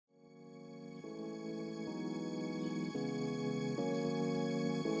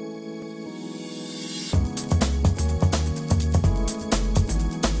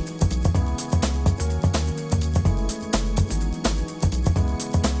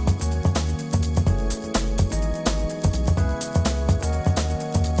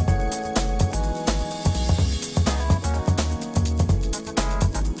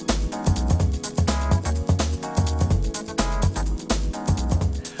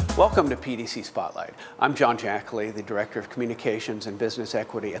Welcome to PDC Spotlight. I'm John Jackley, the Director of Communications and Business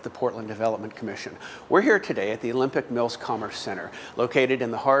Equity at the Portland Development Commission. We're here today at the Olympic Mills Commerce Center, located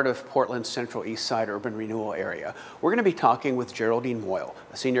in the heart of Portland's Central East Side urban renewal area. We're going to be talking with Geraldine Moyle,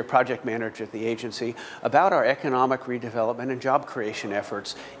 a Senior Project Manager at the agency, about our economic redevelopment and job creation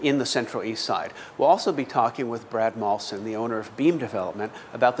efforts in the Central East Side. We'll also be talking with Brad Mawson, the owner of Beam Development,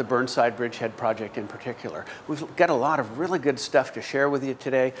 about the Burnside Bridgehead project in particular. We've got a lot of really good stuff to share with you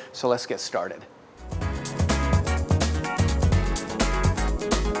today. So let's get started.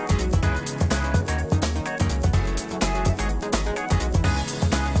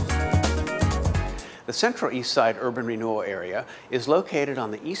 The Central East Side urban renewal area is located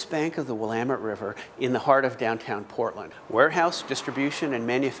on the east bank of the Willamette River in the heart of downtown Portland. Warehouse, distribution, and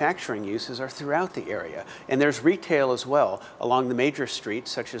manufacturing uses are throughout the area, and there's retail as well along the major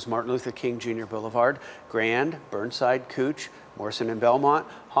streets such as Martin Luther King Jr. Boulevard, Grand, Burnside, Cooch, Morrison and Belmont,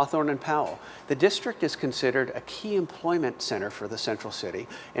 Hawthorne and Powell. The district is considered a key employment center for the Central City,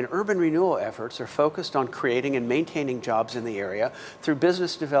 and urban renewal efforts are focused on creating and maintaining jobs in the area through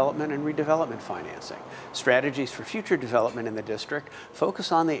business development and redevelopment financing. Strategies for future development in the district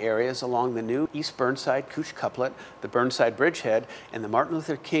focus on the areas along the new East Burnside Cooch Couplet, the Burnside Bridgehead, and the Martin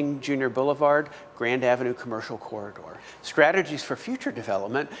Luther King Jr. Boulevard, Grand Avenue Commercial Corridor. Strategies for future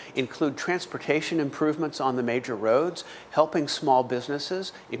development include transportation improvements on the major roads, helping small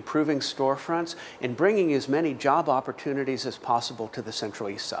businesses, improving storefronts, and bringing as many job opportunities as possible to the Central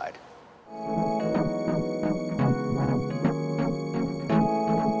East Side.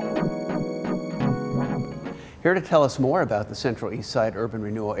 Here to tell us more about the Central East Side urban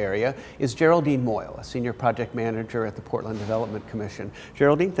renewal area is Geraldine Moyle, a Senior Project Manager at the Portland Development Commission.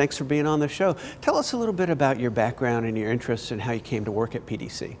 Geraldine, thanks for being on the show. Tell us a little bit about your background and your interests and how you came to work at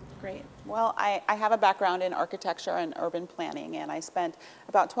PDC. Great. Well, I have a background in architecture and urban planning, and I spent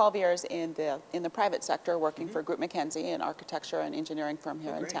about 12 years in the private sector working for Group McKenzie, an architecture and engineering firm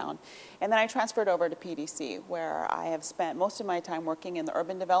here in town. And then I transferred over to PDC, where I have spent most of my time working in the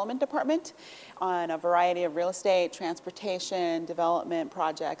urban development department on a variety of real estate, transportation, development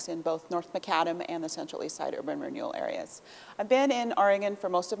projects in both North Macadam and the Central East Side urban renewal areas. I've been in Oregon for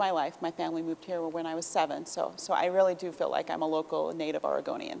most of my life. My family moved here when I was 7, so I really do feel like I'm a local native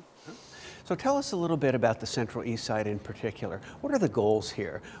Oregonian. So tell us a little bit about the Central East Side in particular. What are the goals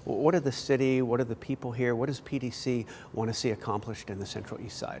here? What are the city, what are the people here? What does PDC want to see accomplished in the Central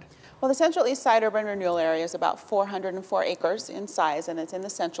East Side? Well, the Central East Side urban renewal area is about 404 acres in size, and it's in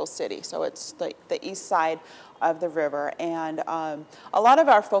the central city, so it's the east side of the river. And a lot of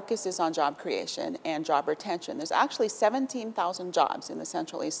our focus is on job creation and job retention. There's actually 17,000 jobs in the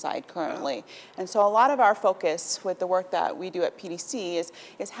Central East Side currently. And so a lot of our focus with the work that we do at PDC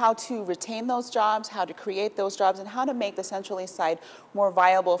is how to retain those jobs, how to create those jobs, and how to make the Central East Side more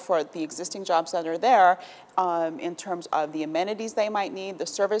viable for the existing jobs that are there in terms of the amenities they might need, the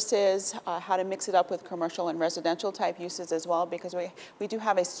services, how to mix it up with commercial and residential type uses as well, because we do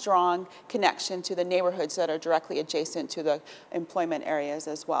have a strong connection to the neighborhoods that are directly adjacent to the employment areas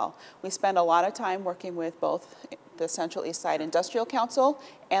as well. We spend a lot of time working with both the Central East Side Industrial Council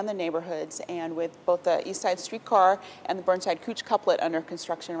and the neighborhoods, and with both the East Side Streetcar and the Burnside Cooch Couplet under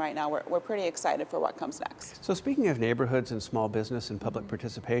construction right now, we're pretty excited for what comes next. So speaking of neighborhoods and small business and public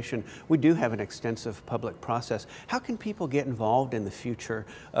participation, we do have an extensive public process. How can people get involved in the future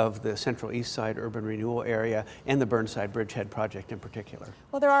of the Central East Side urban renewal area and the Burnside Bridgehead project in particular?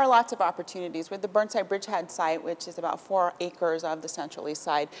 Well, there are lots of opportunities. With the Burnside Bridgehead site, which is about 4 acres of the Central East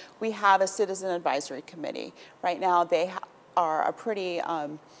Side, we have a citizen advisory committee. Right now, they are a pretty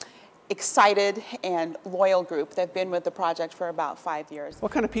excited and loyal group. They've been with the project for about 5 years.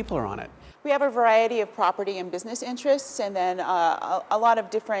 What kind of people are on it? We have a variety of property and business interests, and then a lot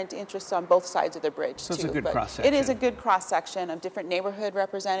of different interests on both sides of the bridge, so too. It's a good cross-section. It is a good cross-section of different neighborhood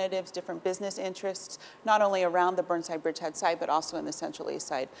representatives, different business interests, not only around the Burnside Bridgehead site, but also in the Central East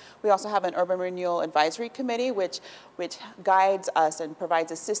Side. We also have an Urban Renewal Advisory Committee, which guides us and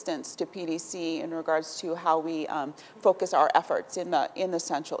provides assistance to PDC in regards to how we focus our efforts in the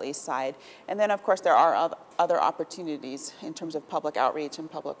Central East Side. And then, of course, there are other opportunities in terms of public outreach and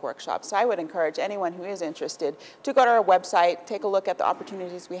public workshops. So I would encourage anyone who is interested to go to our website, take a look at the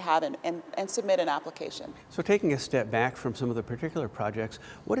opportunities we have, and submit an application. So taking a step back from some of the particular projects,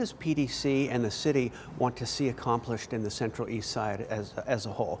 what does PDC and the city want to see accomplished in the Central East Side as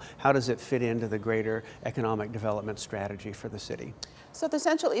a whole? How does it fit into the greater economic development strategy for the city? So the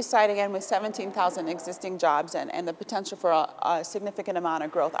Central East Side, again, with 17,000 existing jobs and the potential for a significant amount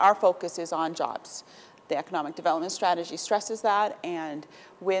of growth, our focus is on jobs. the economic development strategy stresses that, and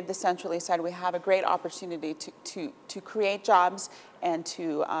with the Central East Side, we have a great opportunity to create jobs and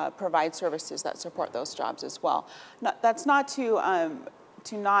to provide services that support those jobs as well. That's not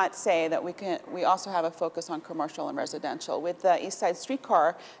to not say that we also have a focus on commercial and residential. With the East Side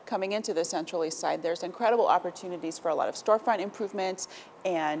streetcar coming into the Central East Side, there's incredible opportunities for a lot of storefront improvements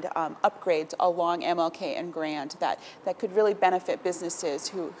and upgrades along MLK and Grand that could really benefit businesses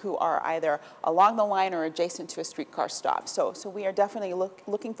who are either along the line or adjacent to a streetcar stop. So we are definitely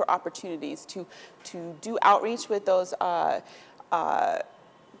looking for opportunities to do outreach with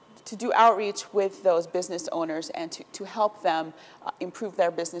those business owners and to help them improve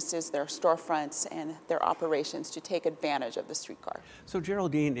their businesses, their storefronts, and their operations to take advantage of the streetcar. So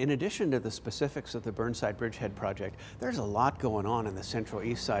Geraldine, in addition to the specifics of the Burnside Bridgehead project, there's a lot going on in the Central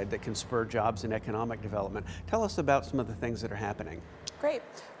East Side that can spur jobs and economic development. Tell us about some of the things that are happening. Great.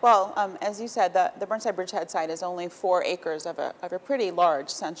 Well, as you said, the Burnside Bridgehead site is only 4 acres of a pretty large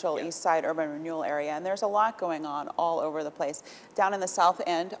Central East Side urban renewal area, and there's a lot going on all over the place. Down in the south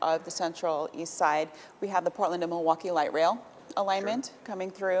end of the Central East Side, we have the Portland to Milwaukee light rail alignment coming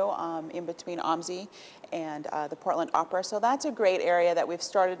through in between OMSI and the Portland Opera. So that's a great area that we've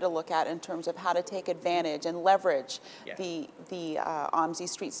started to look at in terms of how to take advantage and leverage the OMSI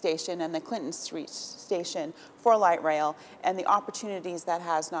Street Station and the Clinton Street Station for light rail and the opportunities that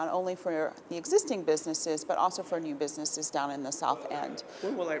has not only for the existing businesses but also for new businesses down in the south end.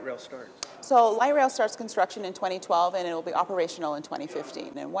 When will light rail start? So light rail starts construction in 2012 and it will be operational in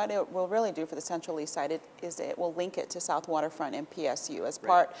 2015. And what it will really do for the Central East Side is it will link it to South Waterfront and PSU as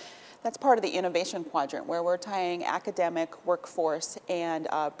part. That's part of the innovation quadrant where we're tying academic, workforce, and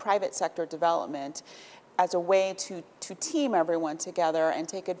private sector development as a way to team everyone together and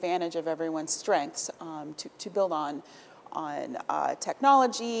take advantage of everyone's strengths to build on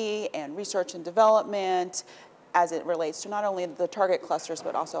technology and research and development as it relates to not only the target clusters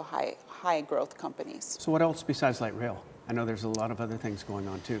but also high growth companies. So what else besides light rail? I know there's a lot of other things going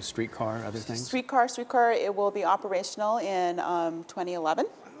on too. Streetcar, other things? Streetcar, it will be operational in 2011.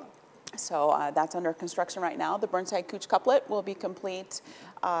 So that's under construction right now. The Burnside Cooch Couplet will be complete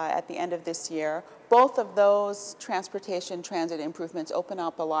at the end of this year. Both of those transportation transit improvements open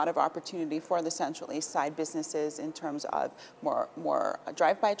up a lot of opportunity for the Central East Side businesses in terms of more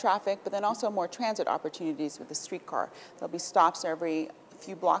drive-by traffic, but then also more transit opportunities with the streetcar. There'll be stops every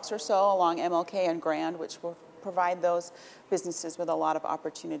few blocks or so along MLK and Grand, which will provide those businesses with a lot of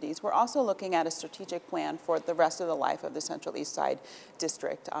opportunities. We're also looking at a strategic plan for the rest of the life of the Central East Side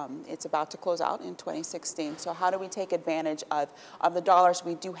district. It's about to close out in 2016. So how do we take advantage of the dollars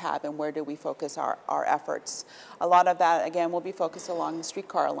we do have and where do we focus our efforts? A lot of that, again, will be focused along the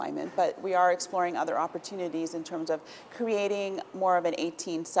streetcar alignment, but we are exploring other opportunities in terms of creating more of an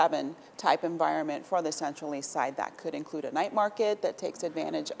 18-7 type environment for the Central East Side. That could include a night market that takes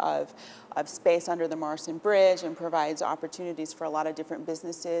advantage of space under the Morrison Bridge and provides opportunities for a lot of different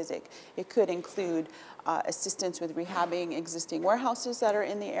businesses. It could include assistance with rehabbing existing warehouses that are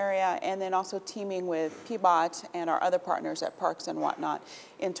in the area, and then also teaming with PBOT and our other partners at Parks and whatnot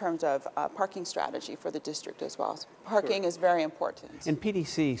in terms of parking strategy for the district as well. So parking is very important. And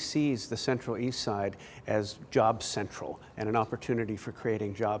PDC sees the Central East Side as job central and an opportunity for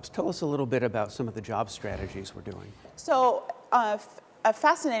creating jobs. Tell us a little bit about some of the job strategies we're doing. So a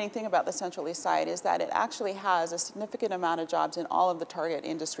fascinating thing about the Central East Side is that it actually has a significant amount of jobs in all of the target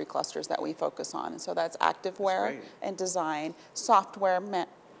industry clusters that we focus on. So that's activewear and design, software,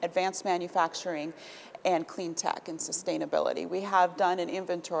 advanced manufacturing, and clean tech and sustainability. We have done an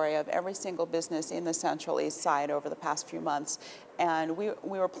inventory of every single business in the Central East Side over the past few months, and we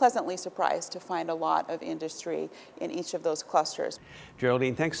were pleasantly surprised to find a lot of industry in each of those clusters.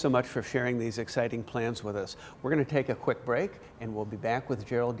 Geraldine, thanks so much for sharing these exciting plans with us. We're going to take a quick break, and we'll be back with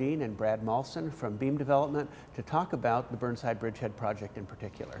Geraldine and Brad Malson from Beam Development to talk about the Burnside Bridgehead project in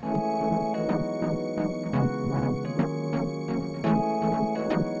particular.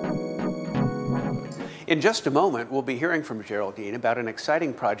 In just a moment, we'll be hearing from Geraldine about an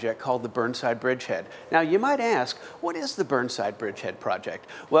exciting project called the Burnside Bridgehead. Now, you might ask, what is the Burnside Bridgehead project?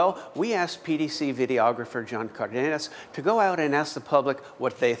 Well, we asked PDC videographer John Cardenas to go out and ask the public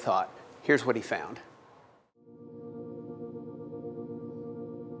what they thought. Here's what he found.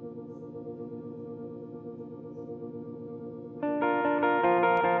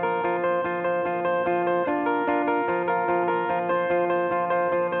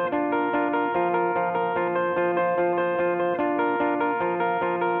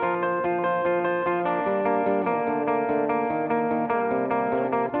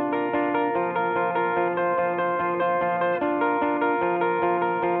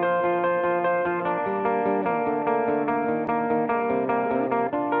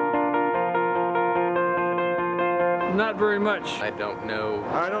 Not very much. I don't know.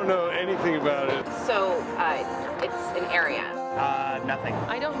 I don't know anything about it. So it's an area. Nothing.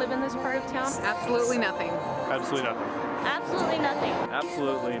 I don't live in this part of town. Absolutely nothing. Absolutely nothing. Absolutely nothing.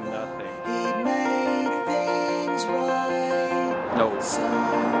 Absolutely nothing. He'd make things right. No.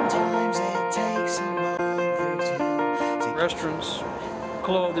 Sometimes it takes a month or two to Restaurants,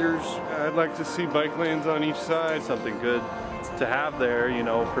 clothiers. I'd like to see bike lanes on each side. Something good to have there, you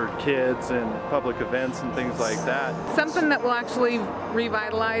know, for kids and public events and things like that. Something that will actually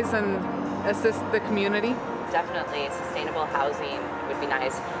revitalize and assist the community. Definitely sustainable housing would be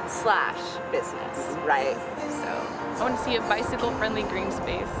nice, / business, right? So I want to see a bicycle-friendly green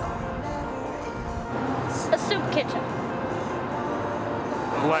space. A soup kitchen.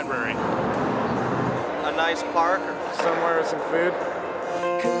 A library. A nice park. Somewhere with some food.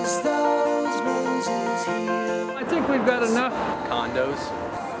 'cause those bruises heal. I think we've got enough. Condos.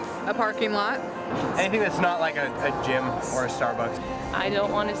 A parking lot. Anything that's not like a gym or a Starbucks. I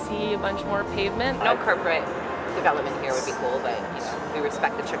don't want to see a bunch more pavement. no corporate development here would be cool, but you know, we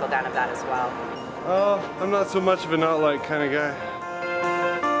respect the trickle down of that as well. I'm not so much of a not like kind of guy.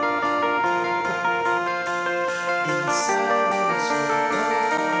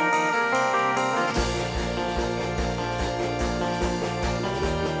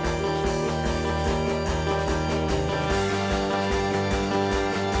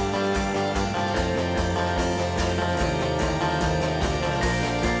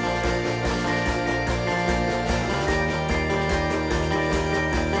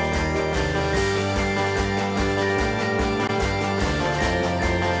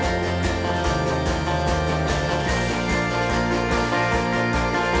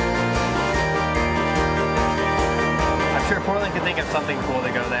 Portland could think of something cool to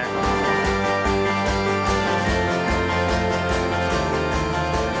go there.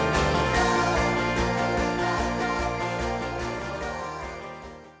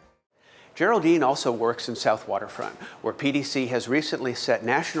 Geraldine also works in South Waterfront, where PDC has recently set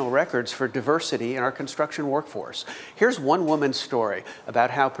national records for diversity in our construction workforce. Here's one woman's story about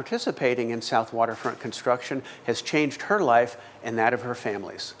how participating in South Waterfront construction has changed her life and that of her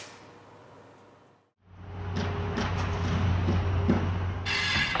family's.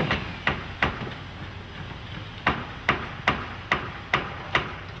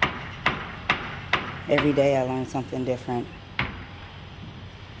 Every day I learn something different.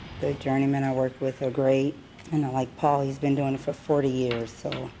 The journeymen I work with are great. And like Paul, he's been doing it for 40 years.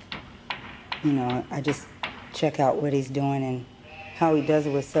 So, you know, I just check out what he's doing and how he does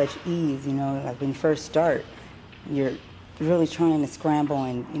it with such ease. You know, like when you first start, you're really trying to scramble,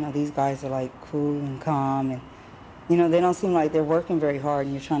 and, you know, these guys are like cool and calm, and, you know, they don't seem like they're working very hard,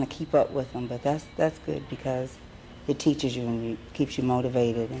 and you're trying to keep up with them. But that's good, because it teaches you and keeps you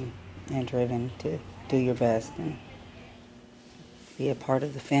motivated and driven to do your best and be a part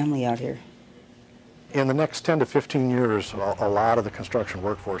of the family out here. In the next 10 to 15 years, a lot of the construction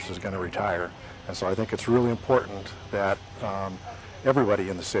workforce is going to retire. And so I think it's really important that everybody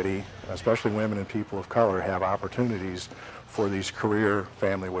in the city, especially women and people of color, have opportunities for these career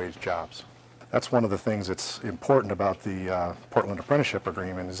family wage jobs. That's one of the things that's important about the Portland Apprenticeship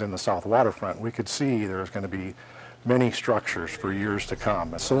Agreement is in the South Waterfront. We could see there's going to be many structures for years to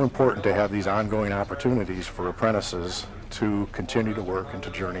come. It's so important to have these ongoing opportunities for apprentices to continue to work and to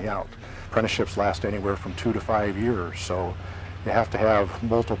journey out. Apprenticeships last anywhere from 2 to 5 years, so you have to have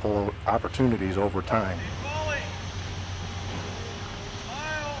multiple opportunities over time.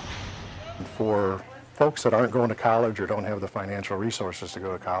 And for folks that aren't going to college or don't have the financial resources to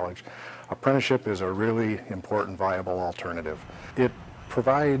go to college, apprenticeship is a really important, viable alternative. It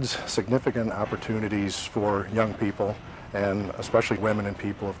provides significant opportunities for young people, and especially women and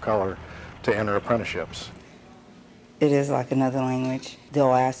people of color, to enter apprenticeships. It is like another language.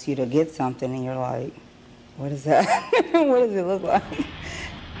 They'll ask you to get something and you're like, what is that? What does it look like?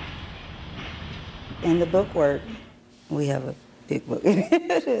 In the book work, we have a big book.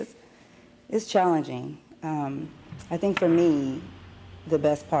 It's challenging. I think for me, the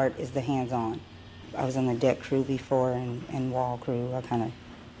best part is the hands-on. I was on the deck crew before and wall crew. I kind of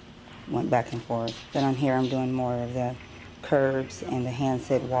went back and forth. Then on here, I'm doing more of the curbs and the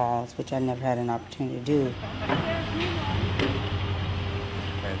hand-set walls, which I never had an opportunity to do.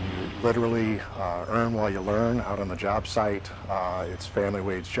 And you literally earn while you learn out on the job site. It's family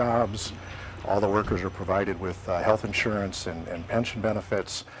wage jobs. All the workers are provided with health insurance and pension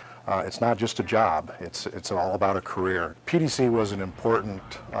benefits. It's not just a job, it's all about a career. PDC was an important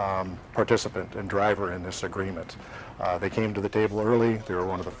participant and driver in this agreement. They came to the table early, they were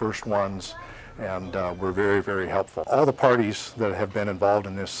one of the first ones, and we're very, very helpful. All the parties that have been involved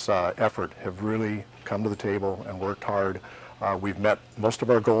in this effort have really come to the table and worked hard. We've met most of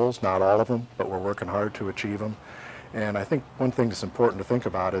our goals, not all of them, but we're working hard to achieve them. And I think one thing that's important to think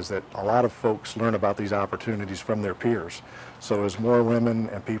about is that a lot of folks learn about these opportunities from their peers. So as more women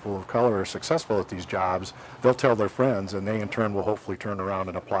and people of color are successful at these jobs, they'll tell their friends, and they in turn will hopefully turn around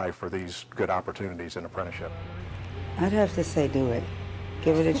and apply for these good opportunities in apprenticeship. I'd have to say do it.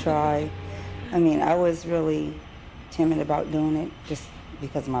 Give it a try. I mean, I was really timid about doing it just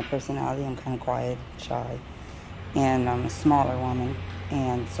because of my personality. I'm kind of quiet, shy, and I'm a smaller woman.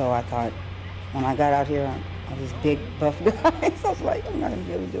 And so I thought, when I got out here, all these big, buff guys, I was like, I'm not going to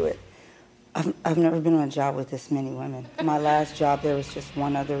be able to do it. I've never been on a job with this many women. My last job, there was just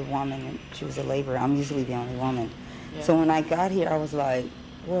one other woman, and she was a laborer. I'm usually the only woman. Yeah. So when I got here, I was like,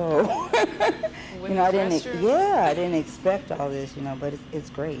 whoa. You know, I didn't expect all this, you know, but it's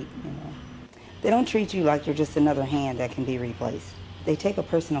great, you know. They don't treat you like you're just another hand that can be replaced. They take a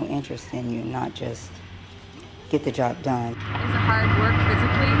personal interest in you, not just get the job done. Is it hard work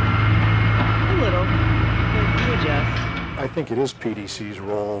physically? A little, but you adjust. I think it is PDC's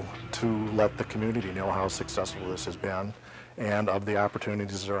role to let the community know how successful this has been and of the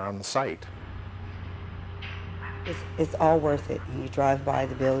opportunities that are on the site. It's all worth it. When you drive by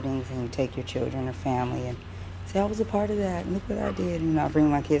the buildings and you take your children or family and say, I was a part of that, and look what I did. And I bring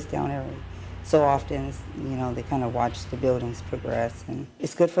my kids down every so often, you know, they kind of watch the buildings progress. And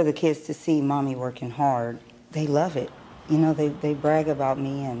it's good for the kids to see mommy working hard. They love it. You know, they brag about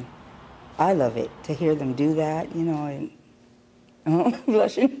me, and I love it to hear them do that, you know, and I'm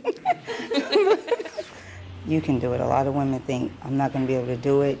blushing. You can do it. A lot of women think, I'm not going to be able to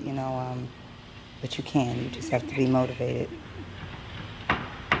do it, you know, but you can. You just have to be motivated.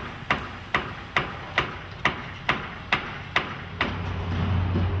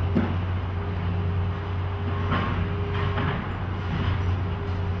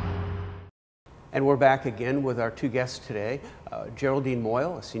 And we're back again with our two guests today, Geraldine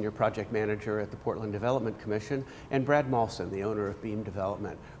Moyle, a senior project manager at the Portland Development Commission, and Brad Maulson, the owner of Beam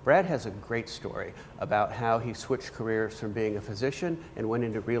Development. Brad has a great story about how he switched careers from being a physician and went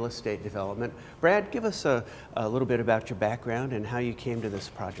into real estate development. Brad, give us a little bit about your background and how you came to this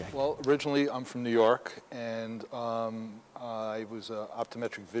project. Well, originally I'm from New York, and I was an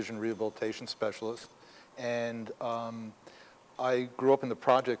optometric vision rehabilitation specialist, and I grew up in the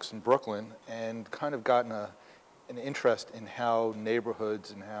projects in Brooklyn and kind of gotten an interest in how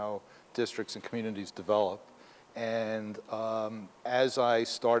neighborhoods and how districts and communities develop. And as I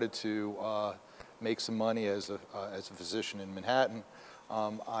started to make some money as a physician in Manhattan,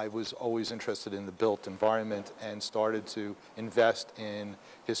 I was always interested in the built environment and started to invest in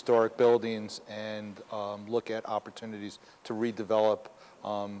historic buildings and look at opportunities to redevelop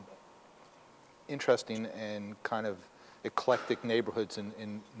interesting and kind of eclectic neighborhoods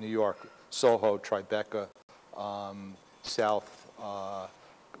in New York, Soho, Tribeca, South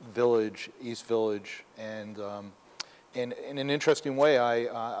Village, East Village, and in an interesting way,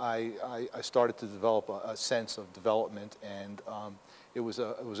 I started to develop a sense of development, and it was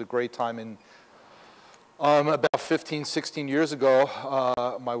a great time. And about 15, 16 years ago,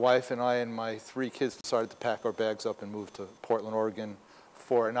 my wife and I and my 3 kids decided to pack our bags up and move to Portland, Oregon,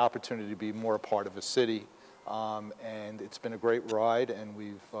 for an opportunity to be more a part of a city. And it's been a great ride, and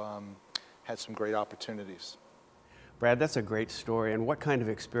we've had some great opportunities. Brad, that's a great story, and what kind of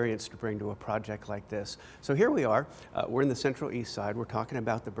experience to bring to a project like this. So here we are, we're in the Central East Side, we're talking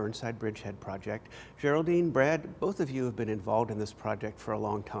about the Burnside Bridgehead project. Geraldine, Brad, both of you have been involved in this project for a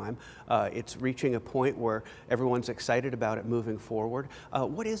long time. It's reaching a point where everyone's excited about it moving forward.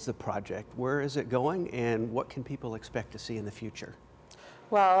 What is the project? Where is it going, and what can people expect to see in the future?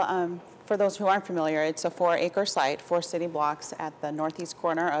 Well, for those who aren't familiar, it's a 4-acre site, 4 city blocks at the northeast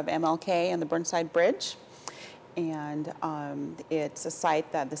corner of MLK and the Burnside Bridge. And it's a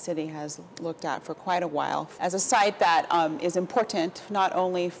site that the city has looked at for quite a while as a site that is important not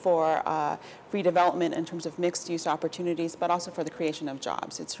only for redevelopment in terms of mixed-use opportunities, but also for the creation of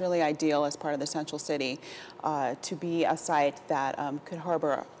jobs. It's really ideal as part of the central city to be a site that could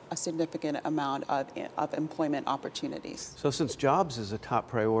harbor a significant amount of employment opportunities. So since jobs is a top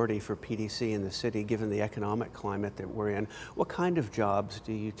priority for PDC in the city, given the economic climate that we're in, what kind of jobs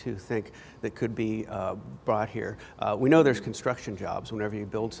do you two think that could be brought here? We know there's construction jobs whenever you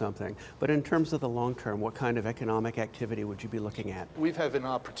build something, but in terms of the long term, what kind of economic activity would you be looking at? We've had an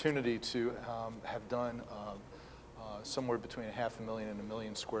opportunity to have done somewhere between 500,000 and 1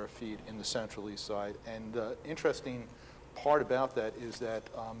 million square feet in the Central East Side, and interesting part about that is that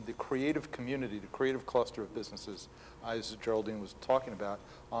the creative community, the creative cluster of businesses, as Geraldine was talking about,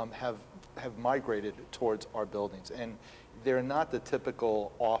 have migrated towards our buildings. And they're not the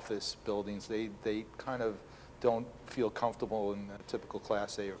typical office buildings. They kind of don't feel comfortable in a typical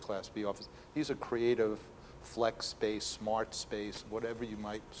Class A or Class B office. These are creative, flex space, smart space, whatever you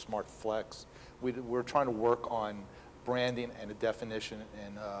might, smart flex. We're trying to work on branding and a definition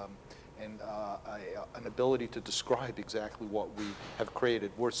and an ability to describe exactly what we have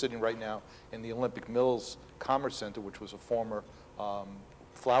created. We're sitting right now in the Olympic Mills Commerce Center, which was a former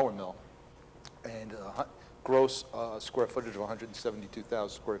flour mill, and gross square footage of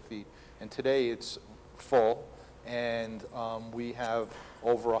 172,000 square feet. And today it's full, and we have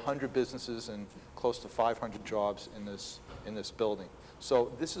over 100 businesses and close to 500 jobs in this building.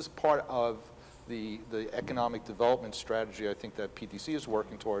 So this is part of the economic development strategy I think that PDC is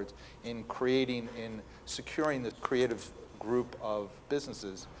working towards in securing the creative group of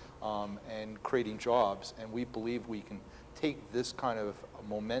businesses and creating jobs. And we believe we can take this kind of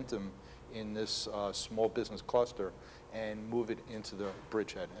momentum in this small business cluster and move it into the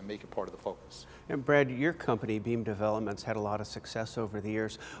bridgehead and make it part of the focus. And Brad, your company, Beam Development's had a lot of success over the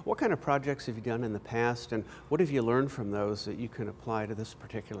years. What kind of projects have you done in the past, and what have you learned from those that you can apply to this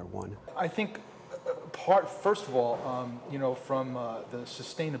particular one? I think first of all, you know, from the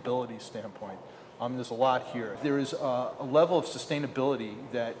sustainability standpoint, there's a lot here. There is a level of sustainability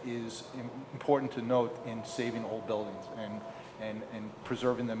that is important to note in saving old buildings and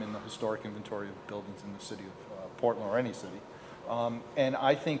preserving them in the historic inventory of buildings in the city of Portland or any city. And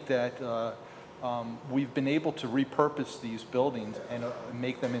I think that we've been able to repurpose these buildings and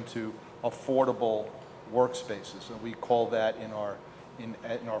make them into affordable workspaces. And we call that in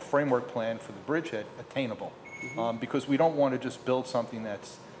our framework plan for the bridgehead attainable. Because we don't want to just build something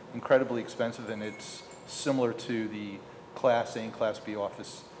that's incredibly expensive and it's similar to the Class A and Class B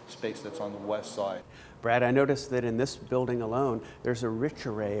office space that's on the west side. Brad, I noticed that in this building alone, there's a rich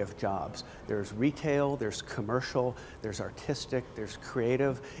array of jobs. There's retail, there's commercial, there's artistic, there's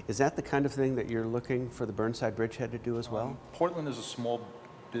creative. Is that the kind of thing that you're looking for the Burnside Bridgehead to do as well? Portland is a small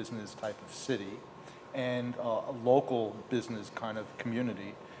business type of city and a local business kind of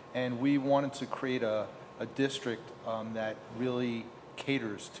community. And we wanted to create a district that really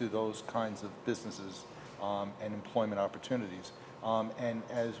caters to those kinds of businesses and employment opportunities. And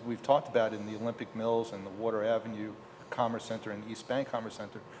as we've talked about in the Olympic Mills and the Water Avenue Commerce Center and East Bank Commerce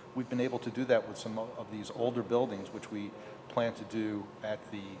Center, we've been able to do that with some of these older buildings, which we plan to do at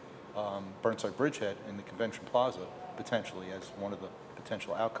the Burnside Bridgehead in the Convention Plaza, potentially as one of the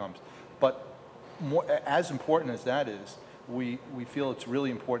potential outcomes. But more, as important as that is, we feel it's really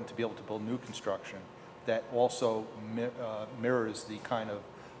important to be able to build new construction that also mirrors the kind of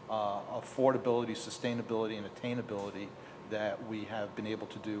affordability, sustainability, and attainability that we have been able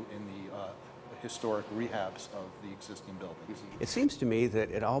to do in the historic rehabs of the existing buildings. It seems to me that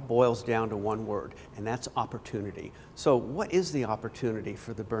it all boils down to one word, and that's opportunity. So what is the opportunity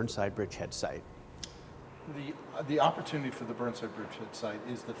for the Burnside Bridgehead site? The opportunity for the Burnside Bridgehead site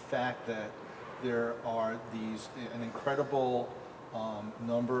is the fact that there are an incredible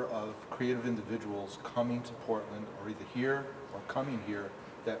number of creative individuals coming to Portland, or either here or coming here,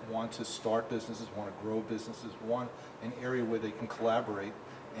 that want to start businesses, want to grow businesses, want an area where they can collaborate.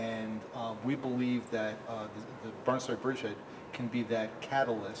 And we believe that the Burnside Bridgehead can be that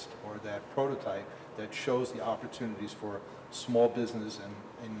catalyst or that prototype that shows the opportunities for small business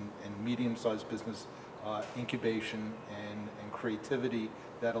and medium-sized business incubation and creativity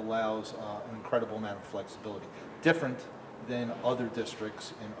that allows an incredible amount of flexibility. Different than other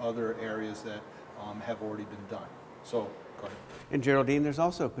districts in other areas that have already been done. So, go ahead. And Geraldine, there's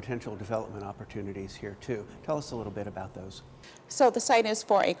also potential development opportunities here too. Tell us a little bit about those. So the site is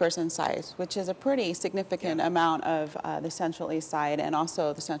 4 acres in size, which is a pretty significant amount of the Central East Side and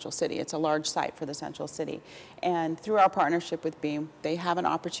also the Central City. It's a large site for the Central City. And through our partnership with Beam, they have an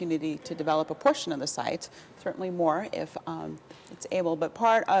opportunity to develop a portion of the site, certainly more if it's able. But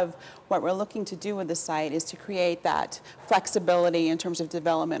part of what we're looking to do with the site is to create that flexibility in terms of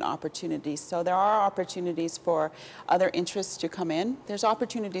development opportunities. So there are opportunities for other interests to come in. There's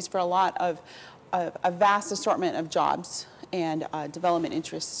opportunities for a lot of a vast assortment of jobs and development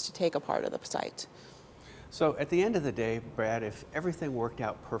interests to take a part of the site. So at the end of the day, Brad, if everything worked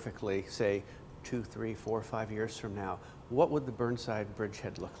out perfectly, say 2, 3, 4, 5 years from now, what would the Burnside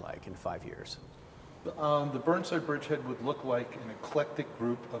Bridgehead look like in 5 years? The Burnside Bridgehead would look like an eclectic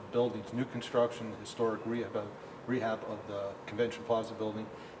group of buildings, new construction, historic rehab of the Convention Plaza building,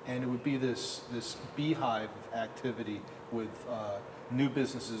 and it would be this beehive of activity with new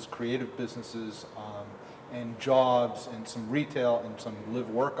businesses, creative businesses, and jobs and some retail and some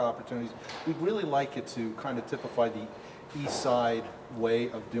live-work opportunities. We'd really like it to kind of typify the east side way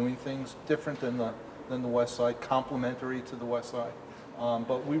of doing things, different than the west side, complementary to the west side.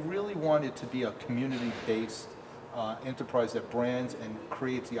 But we really want it to be a community-based enterprise that brands and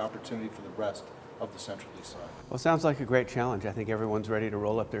creates the opportunity for the rest of the Central East Side. Well, it sounds like a great challenge. I think everyone's ready to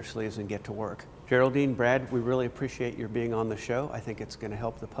roll up their sleeves and get to work. Geraldine, Brad, we really appreciate your being on the show. I think it's going to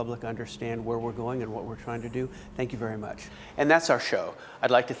help the public understand where we're going and what we're trying to do. Thank you very much. And that's our show.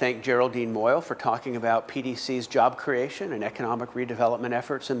 I'd like to thank Geraldine Moyle for talking about PDC's job creation and economic redevelopment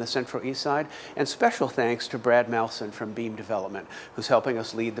efforts in the Central East Side, and special thanks to Brad Melson from Beam Development, who's helping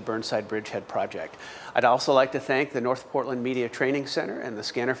us lead the Burnside Bridgehead project. I'd also like to thank the North Portland Media Training Center and the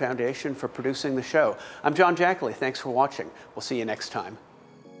Scanner Foundation for producing the show. I'm John Jackley. Thanks for watching. We'll see you next time.